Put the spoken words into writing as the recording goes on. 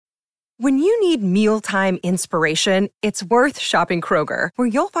When you need mealtime inspiration, it's worth shopping Kroger, where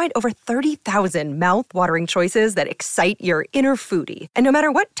you'll find over 30,000 mouth-watering choices that excite your inner foodie. And no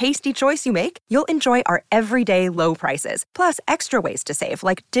matter what tasty choice you make, you'll enjoy our everyday low prices, plus extra ways to save,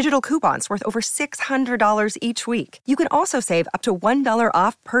 like digital coupons worth over $600 each week. You can also save up to $1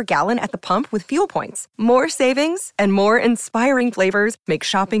 off per gallon at the pump with fuel points. More savings and more inspiring flavors make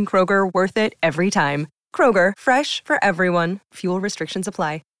shopping Kroger worth it every time. Kroger, fresh for everyone. Fuel restrictions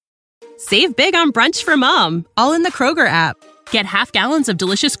apply. Save big on brunch for mom, all in the Kroger app. Get half gallons of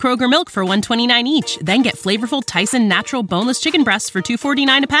delicious Kroger milk for $1.29 each. Then get flavorful Tyson natural boneless chicken breasts for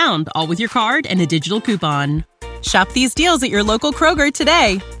 $2.49 a pound, all with your card and a digital coupon. Shop these deals at your local Kroger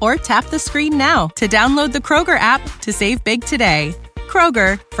today, or tap the screen now to download the Kroger app to save big today.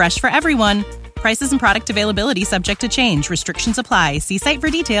 Kroger, fresh for everyone. Prices and product availability subject to change. Restrictions apply. See site for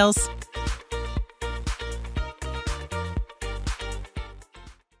details.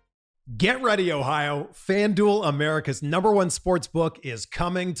 Get ready, Ohio. FanDuel, America's #1 sports book, is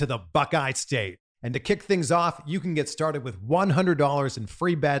coming to the Buckeye State. And to kick things off, you can get started with $100 in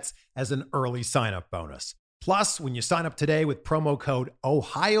free bets as an early sign-up bonus. Plus, when you sign up today with promo code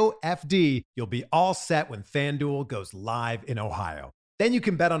OhioFD, you'll be all set when FanDuel goes live in Ohio. Then you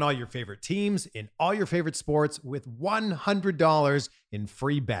can bet on all your favorite teams in all your favorite sports with $100 in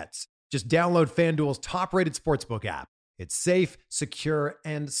free bets. Just download FanDuel's top-rated sportsbook app. It's safe, secure,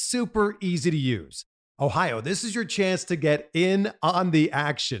 and super easy to use. Ohio, this is your chance to get in on the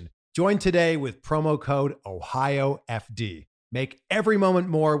action. Join today with promo code OhioFD. Make every moment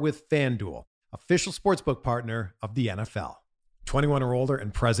more with FanDuel, official sportsbook partner of the NFL. 21 or older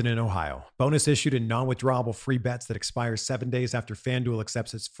and present in Ohio. Bonus issued in non-withdrawable free bets that expire 7 days after FanDuel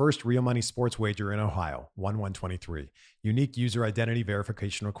accepts its first real money sports wager in Ohio, 1/1/23. Unique user identity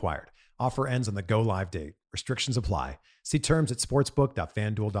verification required. Offer ends on the go live date. Restrictions apply. See terms at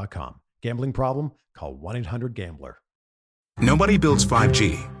sportsbook.fanduel.com. Gambling problem? Call 1-800-GAMBLER. Nobody builds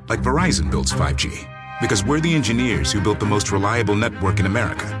 5G like Verizon builds 5G, because we're the engineers who built the most reliable network in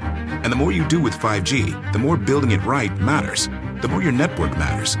America. And the more you do with 5G, the more building it right matters. The more your network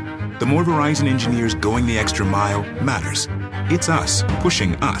matters. The more Verizon engineers going the extra mile matters. It's us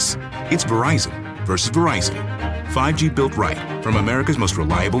pushing us. It's Verizon versus Verizon. 5G built right from America's most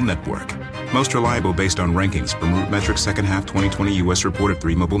reliable network. Most reliable based on rankings from RootMetrics second half 2020 U.S. report of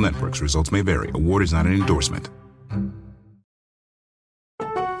 3 mobile networks. Results may vary. Award is not an endorsement.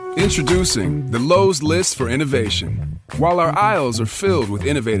 Introducing the Lowe's List for Innovation. While our aisles are filled with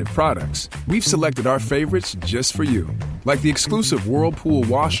innovative products, we've selected our favorites just for you. Like the exclusive Whirlpool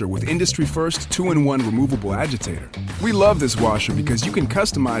washer with industry-first 2-in-1 removable agitator. We love this washer because you can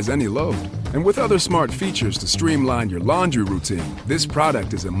customize any load. And with other smart features to streamline your laundry routine, this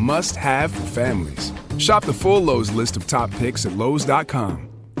product is a must-have for families. Shop the full Lowe's list of top picks at Lowe's.com.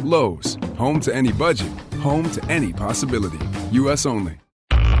 Lowe's, home to any budget, home to any possibility. U.S. only.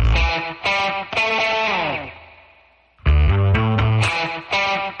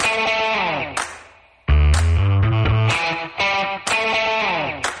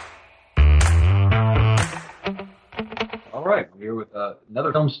 All right, we're here with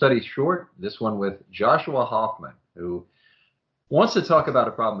another film study short, this one with Joshua Hoffman, who wants to talk about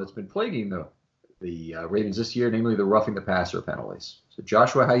a problem that's been plaguing the Ravens this year, namely the roughing the passer penalties. So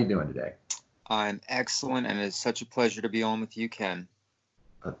Joshua, how you doing today? I'm excellent, and it's such a pleasure to be on with you, Ken.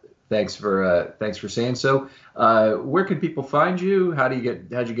 Thanks for saying so. Where can people find you? How'd you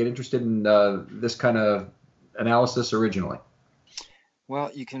get interested in this kind of analysis originally?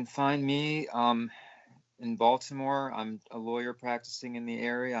 Well, you can find me in Baltimore. I'm a lawyer practicing in the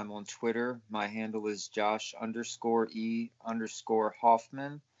area. I'm on Twitter. My handle is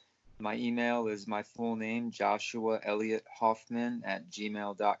Josh_E_Hoffman. My email is my full name, Joshua Elliott Hoffman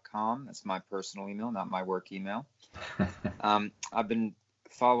 @gmail.com. That's my personal email, not my work email. I've been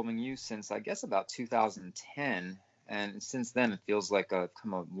following you since, I guess, about 2010. And since then, it feels like I've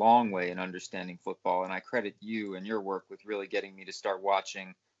come a long way in understanding football. And I credit you and your work with really getting me to start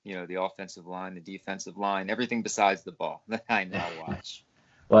watching, the offensive line, the defensive line, everything besides the ball that I now watch.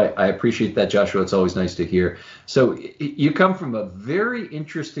 Well, I appreciate that, Joshua. It's always nice to hear. So you come from a very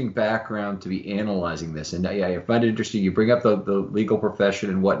interesting background to be analyzing this. And I find it interesting. You bring up the legal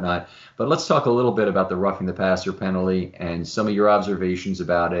profession and whatnot. But let's talk a little bit about the roughing the passer penalty and some of your observations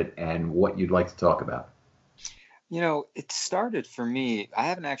about it and what you'd like to talk about. It started for me. I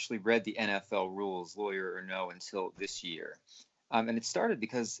haven't actually read the NFL rules, lawyer or no, until this year. And it started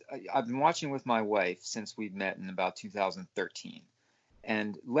because I've been watching with my wife since we met in about 2013.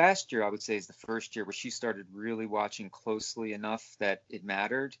 And last year, I would say, is the first year where she started really watching closely enough that it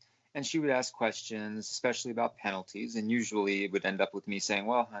mattered. And she would ask questions, especially about penalties. And usually it would end up with me saying,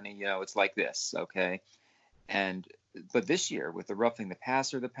 well, honey, it's like this. Okay. But this year, with the roughing the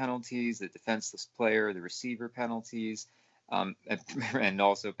passer, the penalties, the defenseless player, the receiver penalties, and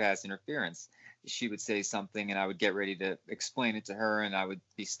also pass interference, she would say something and I would get ready to explain it to her, and I would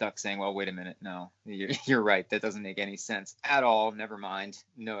be stuck saying, well, wait a minute. No, you're right. That doesn't make any sense at all. Never mind.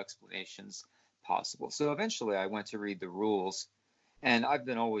 No explanations possible. So eventually I went to read the rules. And I've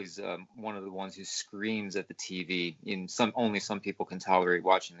been always one of the ones who screams at the TV. Only some people can tolerate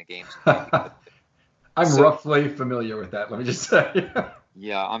watching the games. I'm roughly familiar with that. Let me just say.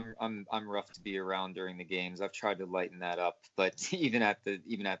 Yeah, I'm rough to be around during the games. I've tried to lighten that up, but even at the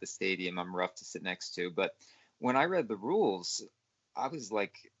stadium, I'm rough to sit next to. But when I read the rules, I was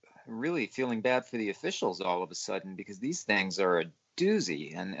like really feeling bad for the officials all of a sudden, because these things are a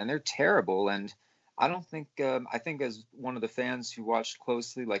doozy and they're terrible. And I don't think, I think as one of the fans who watched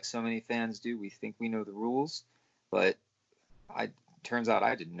closely, like so many fans do, we think we know the rules, but turns out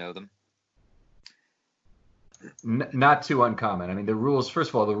I didn't know them. Not too uncommon. I mean, the rules,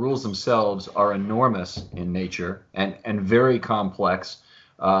 first of all, the rules themselves are enormous in nature and very complex.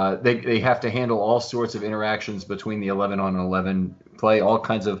 They have to handle all sorts of interactions between the 11-on-11 play, all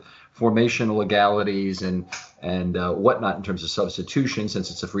kinds of formation legalities and whatnot in terms of substitution, since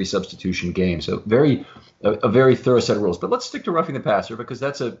it's a free substitution game. So a very thorough set of rules. But let's stick to roughing the passer, because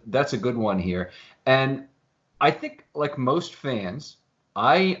that's a good one here. And I think, like most fans,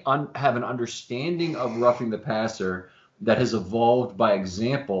 I have an understanding of roughing the passer that has evolved by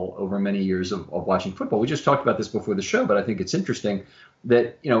example over many years of watching football. We just talked about this before the show, but I think it's interesting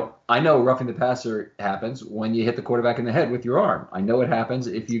that, I know roughing the passer happens when you hit the quarterback in the head with your arm. I know it happens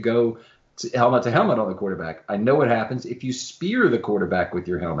if you go helmet to helmet on the quarterback. I know it happens if you spear the quarterback with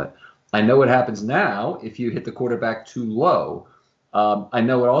your helmet. I know it happens now if you hit the quarterback too low. I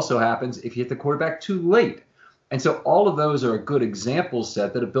know it also happens if you hit the quarterback too late. And so all of those are a good example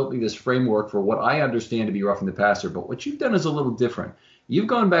set that have built me this framework for what I understand to be roughing the passer. But what you've done is a little different. You've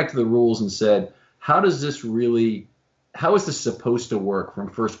gone back to the rules and said, how is this supposed to work from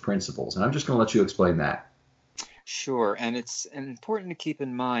first principles? And I'm just going to let you explain that. Sure. And it's important to keep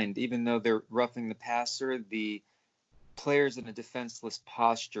in mind, even though they're roughing the passer, the players in a defenseless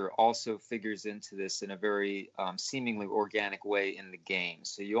posture also figures into this in a very seemingly organic way in the game.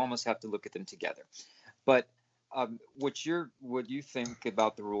 So you almost have to look at them together. But what you think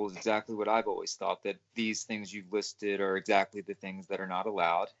about the rules is exactly what I've always thought, that these things you've listed are exactly the things that are not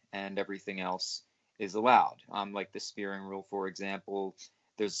allowed, and everything else is allowed. Like the spearing rule, for example,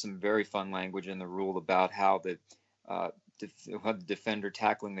 there's some very fun language in the rule about how the defender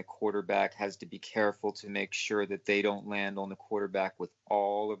tackling the quarterback has to be careful to make sure that they don't land on the quarterback with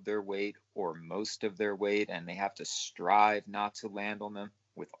all of their weight or most of their weight, and they have to strive not to land on them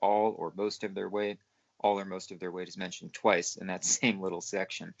with all or most of their weight. All or most of their weight is mentioned twice in that same little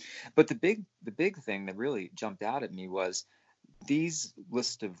section. But the big thing that really jumped out at me was these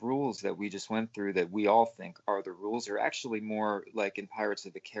list of rules that we just went through that we all think are the rules are actually more like in Pirates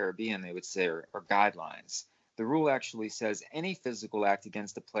of the Caribbean, they would say, are guidelines. The rule actually says any physical act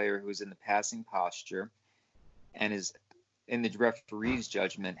against a player who is in the passing posture and is, in the referee's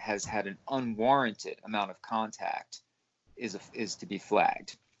judgment, has had an unwarranted amount of contact is to be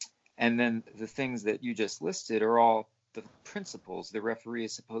flagged. And then the things that you just listed are all the principles the referee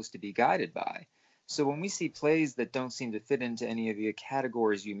is supposed to be guided by. So when we see plays that don't seem to fit into any of the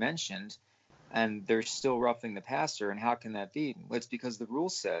categories you mentioned, and they're still roughing the passer, and how can that be? Well, it's because the rule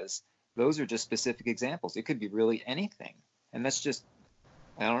says those are just specific examples. It could be really anything. And that's just,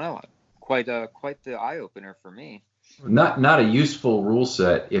 I don't know, quite the eye-opener for me. Not a useful rule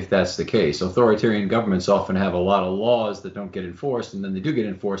set if that's the case. Authoritarian governments often have a lot of laws that don't get enforced, and then they do get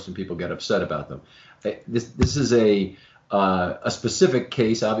enforced and people get upset about them. This is a specific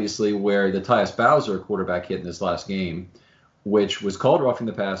case, obviously, where the Tyus Bowser quarterback hit in this last game, which was called roughing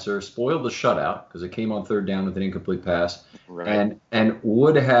the passer, spoiled the shutout because it came on third down with an incomplete pass, right, and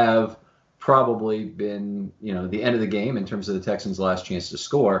would have probably been the end of the game in terms of the Texans' last chance to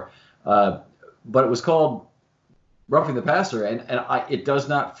score. But it was called roughing the passer, and it does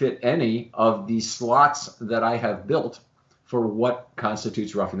not fit any of the slots that I have built for what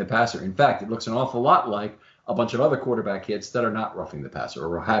constitutes roughing the passer. In fact, it looks an awful lot like a bunch of other quarterback hits that are not roughing the passer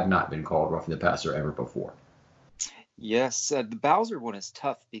or have not been called roughing the passer ever before. Yes, the Bowser one is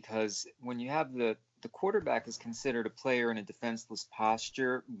tough because when you have the quarterback is considered a player in a defenseless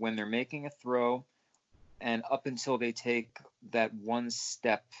posture when they're making a throw, and up until they take that one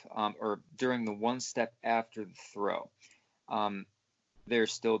step or during the one step after the throw. they're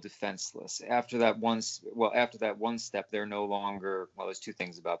still defenseless. After that one step, they're no longer, well, there's two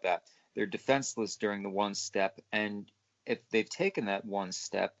things about that. They're defenseless during the one step, and if they've taken that one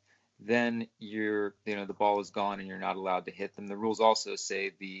step, then the ball is gone and you're not allowed to hit them. The rules also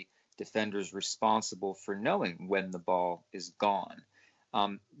say the defender's responsible for knowing when the ball is gone.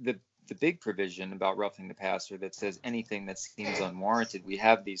 The big provision about roughing the passer that says anything that seems unwarranted, we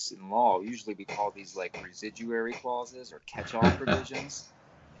have these in law. Usually we call these like residuary clauses or catch-all provisions.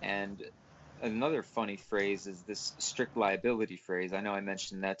 And another funny phrase is this strict liability phrase. I know I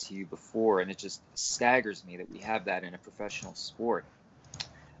mentioned that to you before, and it just staggers me that we have that in a professional sport.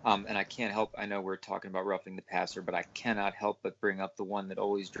 And I can't help, I know we're talking about roughing the passer, but I cannot help but bring up the one that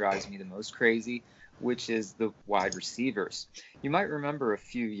always drives me the most crazy, which is the wide receivers. You might remember a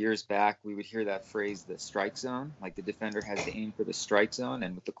few years back, we would hear that phrase, the strike zone, like the defender has to aim for the strike zone,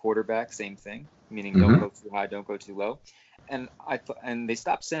 and with the quarterback, same thing, meaning don't go too high, don't go too low. And and they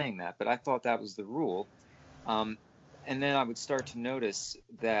stopped saying that, but I thought that was the rule. And then I would start to notice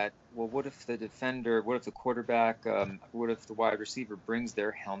that, well, what if the defender, what if the quarterback, what if the wide receiver brings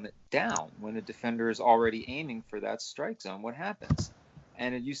their helmet down when the defender is already aiming for that strike zone? What happens?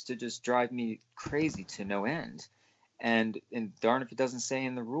 And it used to just drive me crazy to no end. And darn if it doesn't say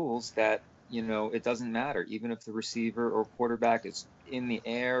in the rules that, it doesn't matter. Even if the receiver or quarterback is in the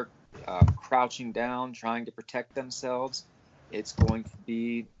air, crouching down, trying to protect themselves, it's going to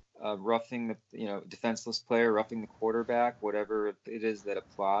be roughing the defenseless player, roughing the quarterback, whatever it is that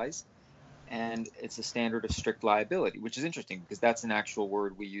applies. And it's a standard of strict liability, which is interesting because that's an actual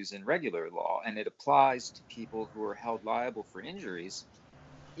word we use in regular law, and it applies to people who are held liable for injuries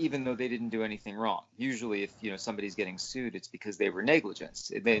even though they didn't do anything wrong. Usually if somebody's getting sued, it's because they were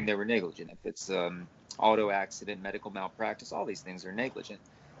negligent. They were negligent. If it's auto accident, medical malpractice, all these things are negligent.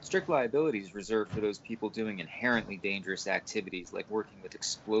 Strict liability is reserved for those people doing inherently dangerous activities like working with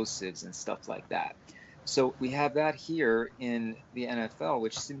explosives and stuff like that. So we have that here in the NFL,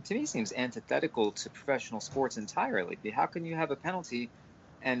 which to me seems antithetical to professional sports entirely. How can you have a penalty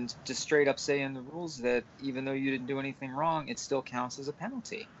and just straight up say in the rules that even though you didn't do anything wrong, it still counts as a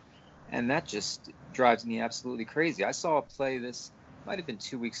penalty? And that just drives me absolutely crazy. I saw a play, this might have been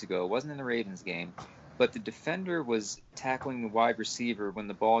 2 weeks ago. It wasn't in the Ravens game, but the defender was tackling the wide receiver when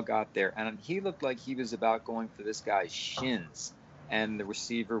the ball got there, and he looked like he was about going for this guy's shins. And the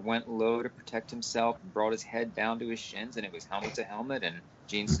receiver went low to protect himself and brought his head down to his shins, and it was helmet to helmet. And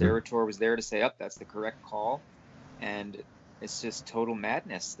Gene Steratore was there to say, that's the correct call. And it's just total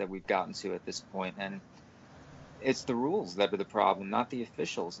madness that we've gotten to at this point. And it's the rules that are the problem, not the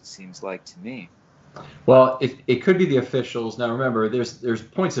officials, it seems like to me. Well, it could be the officials. Now, remember, there's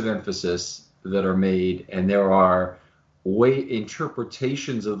points of emphasis that are made, and there are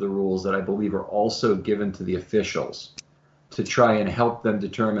interpretations of the rules that I believe are also given to the officials to try and help them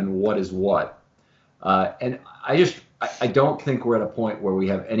determine what is what. And I don't think we're at a point where we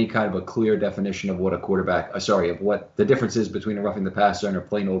have any kind of a clear definition of what of what the difference is between a roughing the passer and a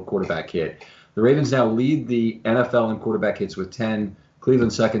plain old quarterback hit. The Ravens now lead the NFL in quarterback hits with 10,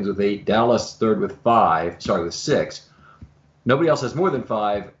 Cleveland seconds with 8, Dallas third with 6. Nobody else has more than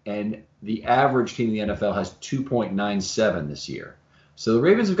 5, and the average team in the NFL has 2.97 this year. So the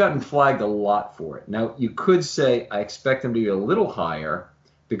Ravens have gotten flagged a lot for it. Now, you could say I expect them to be a little higher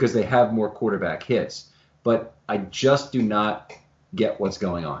because they have more quarterback hits, but I just do not get what's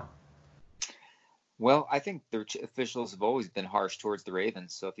going on. Well, I think the officials have always been harsh towards the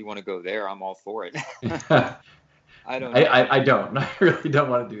Ravens, so if you want to go there, I'm all for it. I don't know. I don't. I really don't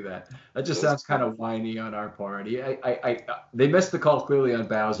want to do that. That just sounds kind of whiny on our part. They missed the call clearly on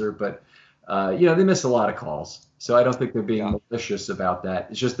Bowser, but they miss a lot of calls. So I don't think they're being malicious about that.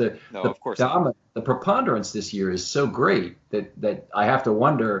 It's just that the preponderance this year is so great that I have to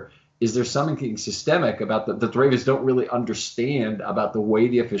wonder, is there something systemic about that the Ravens don't really understand about the way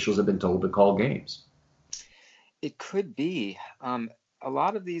the officials have been told to call games? It could be. A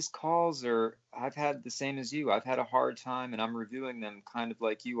lot of these calls I've had the same as you. I've had a hard time, and I'm reviewing them kind of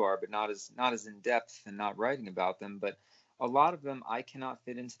like you are, but not as in depth and not writing about them. But a lot of them I cannot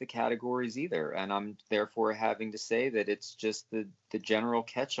fit into the categories either, and I'm therefore having to say that it's just the general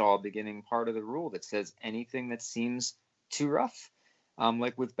catch-all beginning part of the rule that says anything that seems too rough.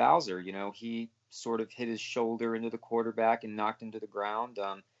 Like with Bowser, he sort of hit his shoulder into the quarterback and knocked him to the ground.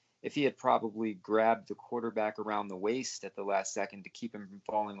 If he had probably grabbed the quarterback around the waist at the last second to keep him from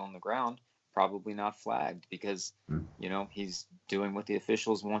falling on the ground, probably not flagged because, he's doing what the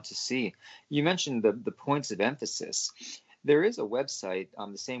officials want to see. You mentioned the points of emphasis. There is a website,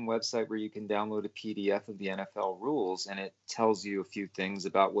 the same website where you can download a PDF of the NFL rules, and it tells you a few things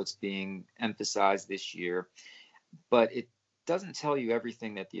about what's being emphasized this year. But doesn't tell you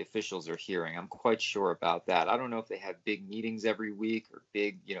everything that the officials are hearing. I'm quite sure about that. I don't know if they have big meetings every week or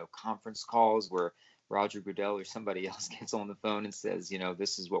big, conference calls where Roger Goodell or somebody else gets on the phone and says,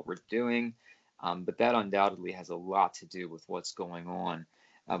 this is what we're doing. But that undoubtedly has a lot to do with what's going on.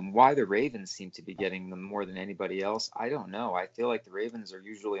 Why the Ravens seem to be getting them more than anybody else, I don't know. I feel like the Ravens are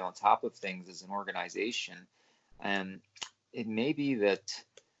usually on top of things as an organization. And it may be that,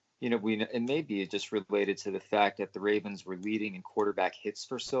 it may be just related to the fact that the Ravens were leading in quarterback hits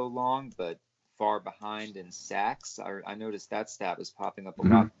for so long, but far behind in sacks. I noticed that stat was popping up a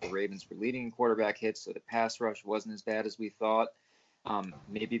lot. The Ravens were leading in quarterback hits, so the pass rush wasn't as bad as we thought.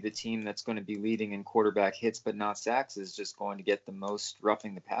 Maybe the team that's going to be leading in quarterback hits but not sacks is just going to get the most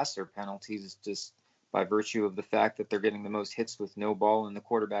roughing the passer penalties just by virtue of the fact that they're getting the most hits with no ball in the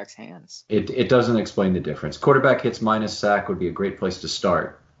quarterback's hands. It doesn't explain the difference. Quarterback hits minus sack would be a great place to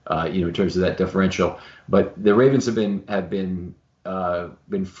start, in terms of that differential. But the Ravens have been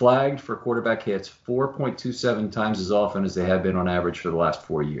flagged for quarterback hits 4.27 times as often as they have been on average for the last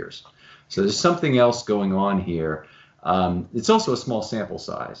 4 years. So there's something else going on here. It's also a small sample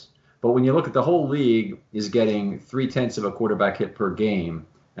size. But when you look at the whole league is getting 0.3 of a quarterback hit per game,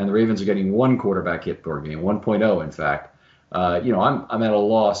 and the Ravens are getting 1 quarterback hit per game, 1.0 in fact. I'm at a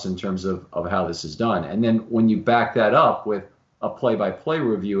loss in terms of how this is done. And then when you back that up with a play-by-play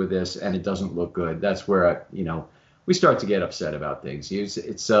review of this and it doesn't look good, that's where we start to get upset about things. It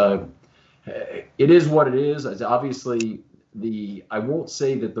is what it is. It's obviously I won't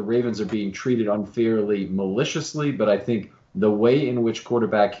say that the Ravens are being treated unfairly maliciously, but I think the way in which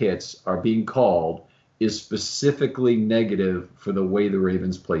quarterback hits are being called is specifically negative for the way the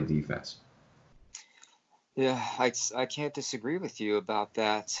Ravens play defense. Yeah, I can't disagree with you about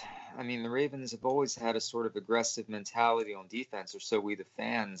that. I mean, the Ravens have always had a sort of aggressive mentality on defense, or so we the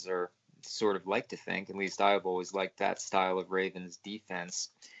fans are sort of like to think. At least I've always liked that style of Ravens defense.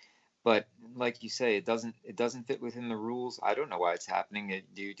 But like you say, it doesn't fit within the rules. I don't know why it's happening.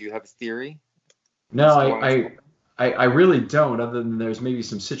 Do you have a theory? No, I really don't, other than there's maybe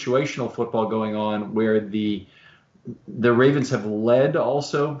some situational football going on where the Ravens have led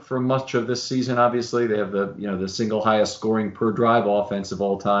also for much of this season. Obviously, they have the single highest scoring per drive offense of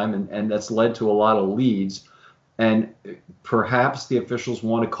all time, and that's led to a lot of leads. And perhaps the officials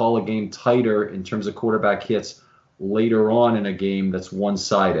want to call a game tighter in terms of quarterback hits later on in a game that's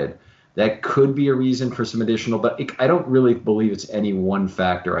one-sided. That could be a reason for some additional, but I don't really believe it's any one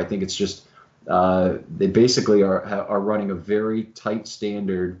factor. I think it's just they basically are running a very tight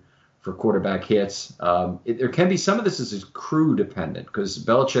standard for quarterback hits. There can be some of this is crew dependent because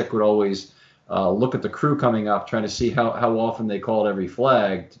Belichick would always look at the crew coming up, trying to see how often they called every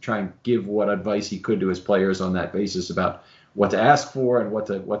flag to try and give what advice he could to his players on that basis about what to ask for and what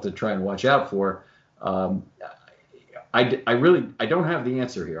to try and watch out for. I don't have the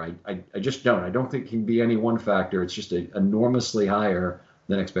answer here. I just don't. I don't think it can be any one factor. It's just enormously higher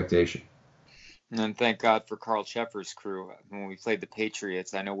than expectation. And thank God for Carl Sheffer's crew. When we played the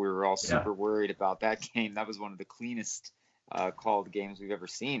Patriots, I know we were all super worried about that game. That was one of the cleanest called games we've ever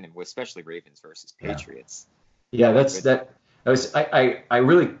seen, especially Ravens versus Patriots. Yeah, I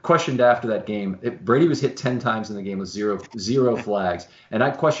really questioned after that game. Brady was hit 10 times in the game with zero flags, and I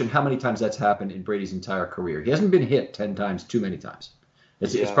questioned how many times that's happened in Brady's entire career. He hasn't been hit 10 times too many times.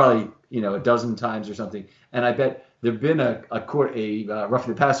 It's probably a dozen times or something. And I bet there've been a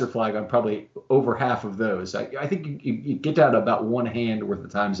roughing the passer flag on probably over half of those. I think you get down to about one hand worth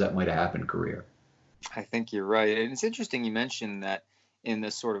of times that might have happened in career. I think you're right. And it's interesting you mentioned that in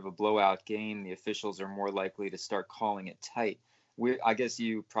this sort of a blowout game, the officials are more likely to start calling it tight. I guess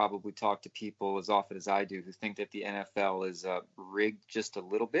you probably talk to people as often as I do who think that the NFL is rigged just a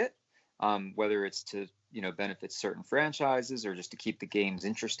little bit, whether it's to benefit certain franchises or just to keep the games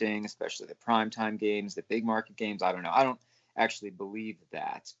interesting, especially the primetime games, the big market games. I don't know. I don't actually believe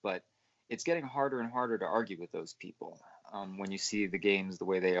that, but it's getting harder and harder to argue with those people when you see the games the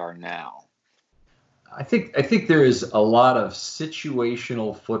way they are now. I think there is a lot of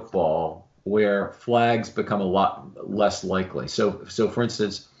situational football where flags become a lot less likely. So for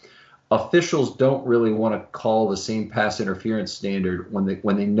instance, officials don't really want to call the same pass interference standard when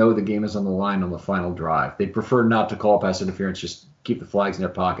they know the game is on the line on the final drive. They prefer not to call pass interference, just keep the flags in their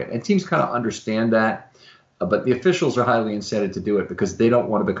pocket. And teams kind of understand that, but the officials are highly incented to do it because they don't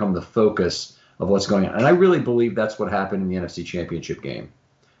want to become the focus of what's going on. And I really believe that's what happened in the NFC Championship game.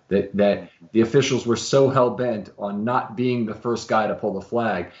 That the officials were so hell-bent on not being the first guy to pull the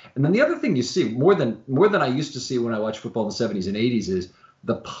flag. And then the other thing you see, more than I used to see when I watched football in the 70s and 80s, is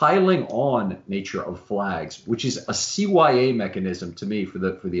the piling on nature of flags, which is a CYA mechanism to me for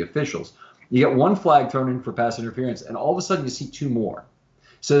the officials. You get one flag thrown in for pass interference, and all of a sudden you see two more.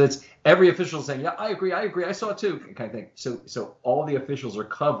 So that's every official saying, yeah, I agree, I saw it too, kind of thing. So all the officials are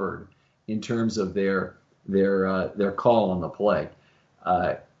covered in terms of their call on the play.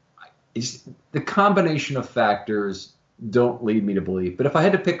 The combination of factors don't lead me to believe. But if I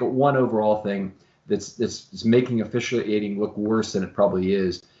had to pick one overall thing that's making officiating look worse than it probably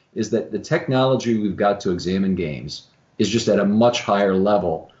is that the technology we've got to examine games is just at a much higher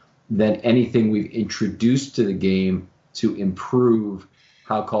level than anything we've introduced to the game to improve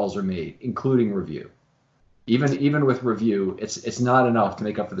how calls are made, including review. Even with review, it's not enough to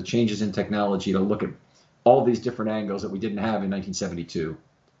make up for the changes in technology to look at all these different angles that we didn't have in 1972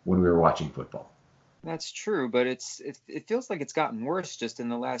 when we were watching football. That's true, but it feels like it's gotten worse just in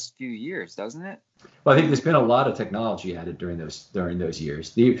the last few years, doesn't it? Well, I think there's been a lot of technology added during those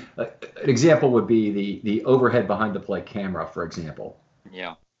years. An example would be the overhead behind the play camera, for example.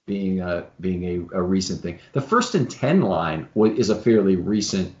 Yeah. Being a recent thing. The 1st and 10 line is a fairly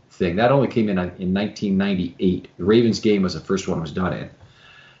recent thing. That only came in 1998. The Ravens game was the first one it was done in.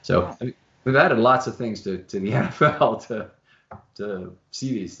 So I mean, we've added lots of things to the NFL to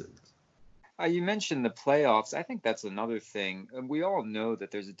see these things. You mentioned the playoffs. I think that's another thing. We all know that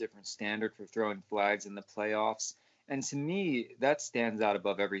there's a different standard for throwing flags in the playoffs. And to me, that stands out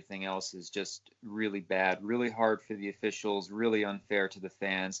above everything else is just really bad, really hard for the officials, really unfair to the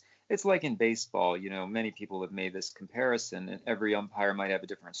fans. It's like in baseball, many people have made this comparison, and every umpire might have a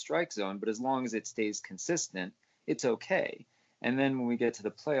different strike zone, but as long as it stays consistent, it's okay. And then when we get to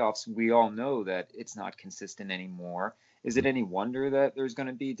the playoffs, we all know that it's not consistent anymore. Is it any wonder that there's going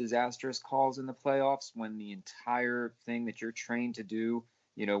to be disastrous calls in the playoffs when the entire thing that you're trained to do,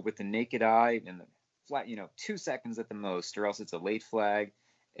 with the naked eye and the flat, 2 seconds at the most, or else it's a late flag,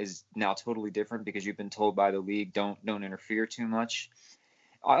 is now totally different because you've been told by the league don't interfere too much.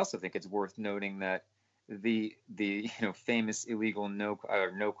 I also think it's worth noting that the famous illegal no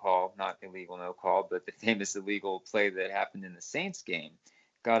call, not illegal no call, but the famous illegal play that happened in the Saints game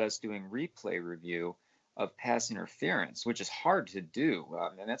got us doing replay review of pass interference, which is hard to do.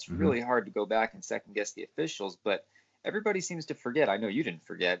 And that's really hard to go back and second guess the officials. But everybody seems to forget, I know you didn't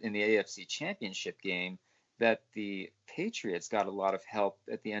forget, in the AFC Championship game that the Patriots got a lot of help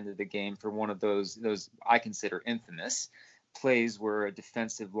at the end of the game for one of those I consider infamous plays where a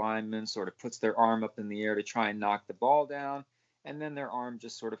defensive lineman sort of puts their arm up in the air to try and knock the ball down, and then their arm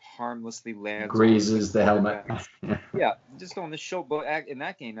just sort of harmlessly lands, grazes the helmet. Yeah, just on the shoulder. But in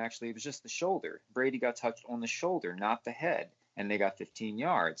that game, actually, it was just the shoulder. Brady got touched on the shoulder, not the head, and they got 15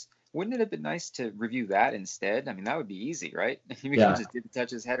 yards. Wouldn't it have been nice to review that instead? I mean, that would be easy, right? We just didn't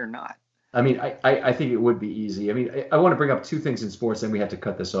touch his head or not. I mean, I think it would be easy. I mean, I want to bring up two things in sports, and we have to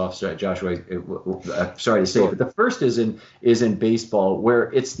cut this off, Joshua. Sorry to say, but the first is in baseball, where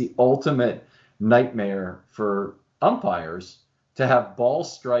it's the ultimate nightmare for umpires to have ball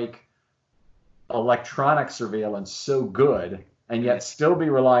strike electronic surveillance so good and yet still be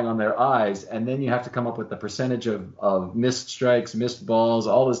relying on their eyes, and then you have to come up with the percentage of missed strikes, missed balls,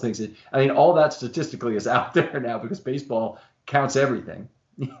 all those things. I mean, all that statistically is out there now because baseball counts everything.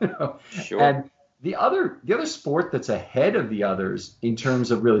 Sure. And the other sport that's ahead of the others in terms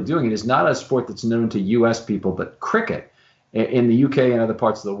of really doing it is not a sport that's known to U.S. people, but cricket in the U.K. and other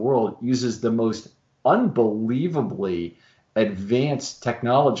parts of the world uses the most unbelievably advanced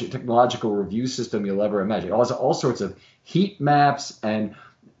technological review system you'll ever imagine. It has all sorts of heat maps, and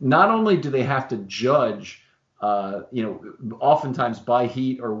not only do they have to judge oftentimes by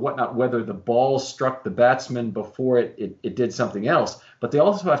heat or whatnot, whether the ball struck the batsman before it did something else, but they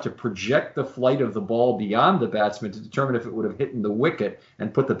also have to project the flight of the ball beyond the batsman to determine if it would have hit in the wicket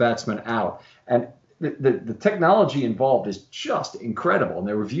and put the batsman out. And the technology involved is just incredible, and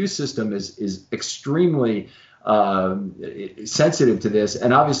their review system is extremely sensitive to this.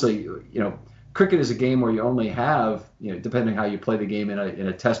 And obviously, cricket is a game where you only have, depending how you play the game in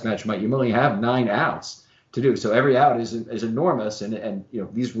a test match, you only have 9 outs to do. So every out is enormous, and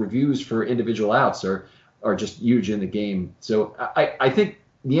these reviews for individual outs are just huge in the game. So I think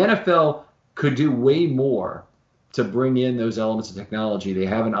the NFL could do way more to bring in those elements of technology. They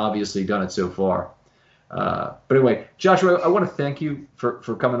haven't obviously done it so far. But anyway, Joshua, I want to thank you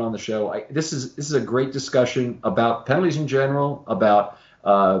for coming on the show. This is a great discussion about penalties in general, about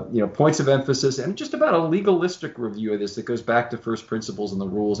points of emphasis, and just about a legalistic review of this that goes back to first principles and the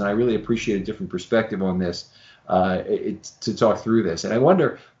rules. And I really appreciate a different perspective on this to talk through this. And I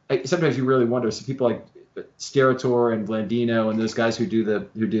wonder, sometimes you really wonder, so people like Steratore and Blandino and those guys who do the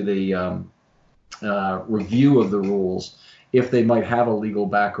review of the rules, if they might have a legal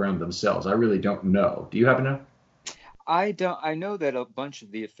background themselves. I really don't know. Do you happen to know? I know that a bunch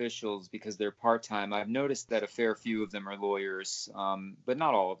of the officials, because they're part-time, I've noticed that a fair few of them are lawyers, but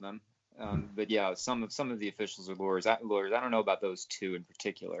not all of them. But yeah, some of the officials are lawyers. I don't know about those two in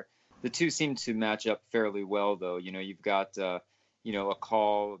particular. The two seem to match up fairly well, though. You've got a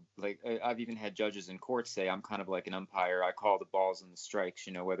call, like I've even had judges in court say I'm kind of like an umpire. I call the balls and the strikes,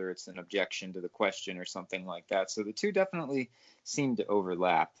 whether it's an objection to the question or something like that. So the two definitely seem to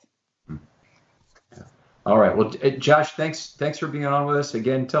overlap. All right. Well, Josh, thanks for being on with us.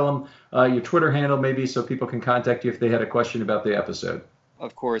 Again, tell them your Twitter handle maybe so people can contact you if they had a question about the episode.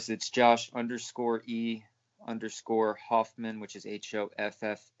 Of course, it's Josh_E_Hoffman, which is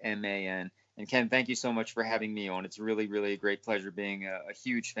HOFFMAN. And Ken, thank you so much for having me on. It's really, really a great pleasure being a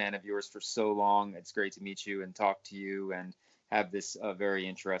huge fan of yours for so long. It's great to meet you and talk to you and have this very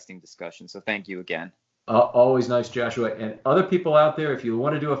interesting discussion. So thank you again. Always nice, Joshua. And other people out there, if you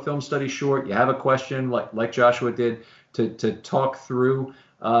want to do a film study short, you have a question like Joshua did to talk through,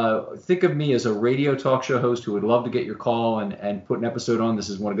 think of me as a radio talk show host who would love to get your call and put an episode on. This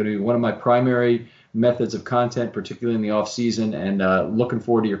is going to be one of my primary methods of content, particularly in the off season, and looking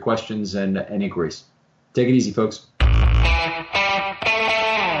forward to your questions and inquiries. Take it easy, folks.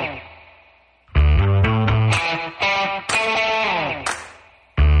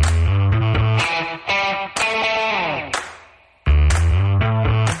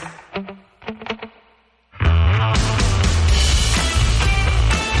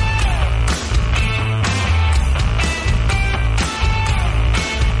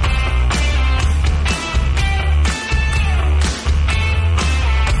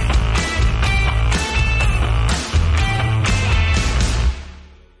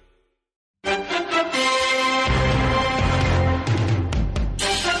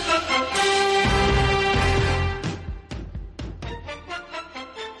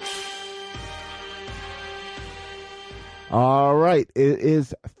 All right, it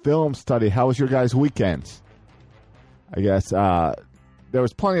is film study. How was your guys' weekends? I guess there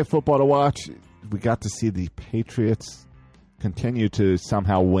was plenty of football to watch. We got to see the Patriots continue to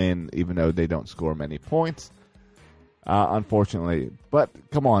somehow win, even though they don't score many points, unfortunately. But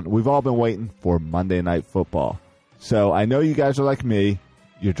come on, we've all been waiting for Monday Night Football. So I know you guys are like me.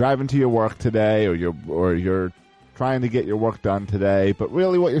 You're driving to your work today, or you're trying to get your work done today. But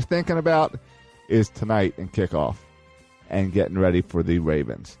really, what you're thinking about is tonight and kickoff, and getting ready for the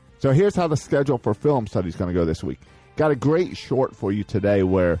Ravens. So here's how the schedule for film study is going to go this week. Got a great short for you today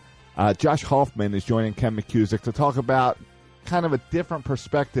where Josh Hoffman is joining Ken McCusick to talk about kind of a different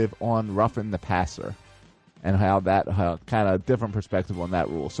perspective on roughing the passer and how kind of different perspective on that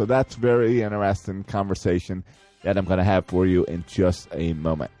rule. So that's very interesting conversation that I'm going to have for you in just a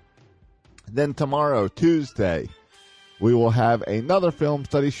moment. Then tomorrow, Tuesday, we will have another film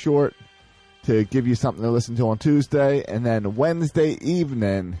study short to give you something to listen to on Tuesday. And then Wednesday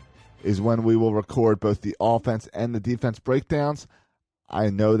evening is when we will record both the offense and the defense breakdowns.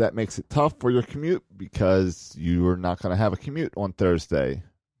 I know that makes it tough for your commute because you are not going to have a commute on Thursday.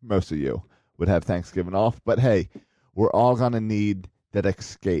 Most of you would have Thanksgiving off. But hey, we're all going to need that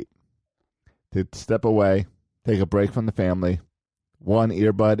escape to step away, take a break from the family, one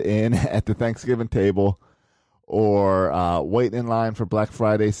earbud in at the Thanksgiving table, or wait in line for Black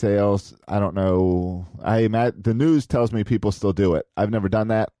Friday sales. I don't know. The news tells me people still do it. I've never done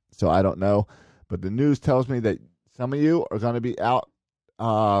that, so I don't know. But the news tells me that some of you are going to be out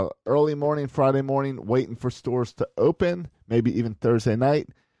early morning, Friday morning, waiting for stores to open, maybe even Thursday night.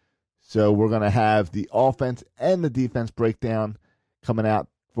 So we're going to have the offense and the defense breakdown coming out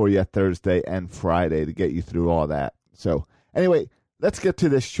for you Thursday and Friday to get you through all that. So anyway, let's get to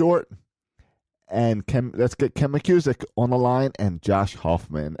this short. And let's get Ken McCusick on the line and Josh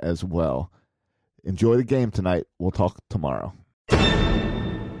Hoffman as well. Enjoy the game tonight. We'll talk tomorrow.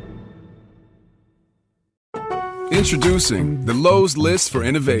 Introducing the Lowe's List for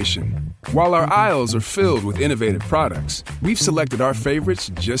Innovation. While our aisles are filled with innovative products, we've selected our favorites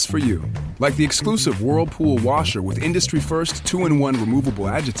just for you. Like the exclusive Whirlpool washer with industry-first 2-in-1 removable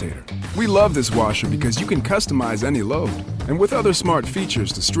agitator. We love this washer because you can customize any load. And with other smart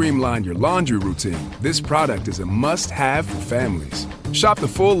features to streamline your laundry routine, this product is a must-have for families. Shop the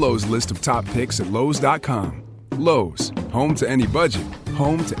full Lowe's list of top picks at Lowe's.com. Lowe's, home to any budget,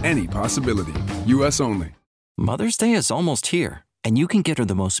 home to any possibility. U.S. only. Mother's Day is almost here, and you can get her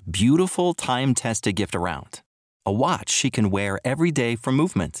the most beautiful time-tested gift around. A watch she can wear every day from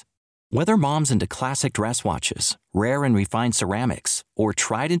Movement. Whether mom's into classic dress watches, rare and refined ceramics, or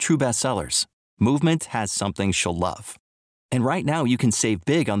tried-and-true bestsellers, Movement has something she'll love. And right now, you can save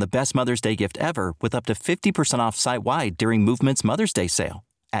big on the best Mother's Day gift ever with up to 50% off site-wide during Movement's Mother's Day sale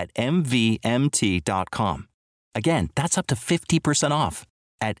at MVMT.com. Again, that's up to 50% off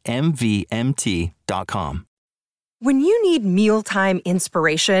at MVMT.com. When you need mealtime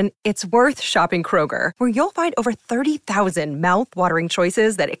inspiration, it's worth shopping Kroger, where you'll find over 30,000 mouth-watering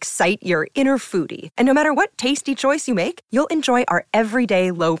choices that excite your inner foodie. And no matter what tasty choice you make, you'll enjoy our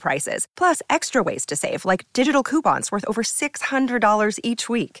everyday low prices, plus extra ways to save, like digital coupons worth over $600 each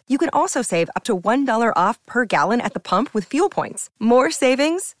week. You can also save up to $1 off per gallon at the pump with fuel points. More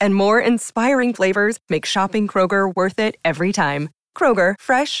savings and more inspiring flavors make shopping Kroger worth it every time. Kroger,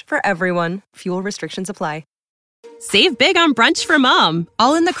 fresh for everyone. Fuel restrictions apply. Save big on brunch for mom,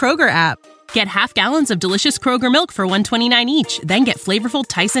 all in the Kroger app. Get half gallons of delicious Kroger milk for $1.29 each. Then get flavorful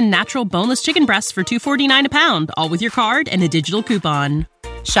Tyson natural boneless chicken breasts for $2.49 a pound, all with your card and a digital coupon.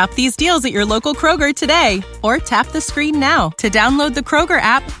 Shop these deals at your local Kroger today, or tap the screen now to download the Kroger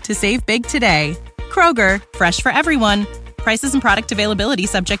app to save big today. Kroger, fresh for everyone. Prices and product availability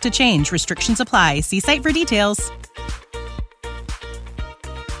subject to change. Restrictions apply. See site for details.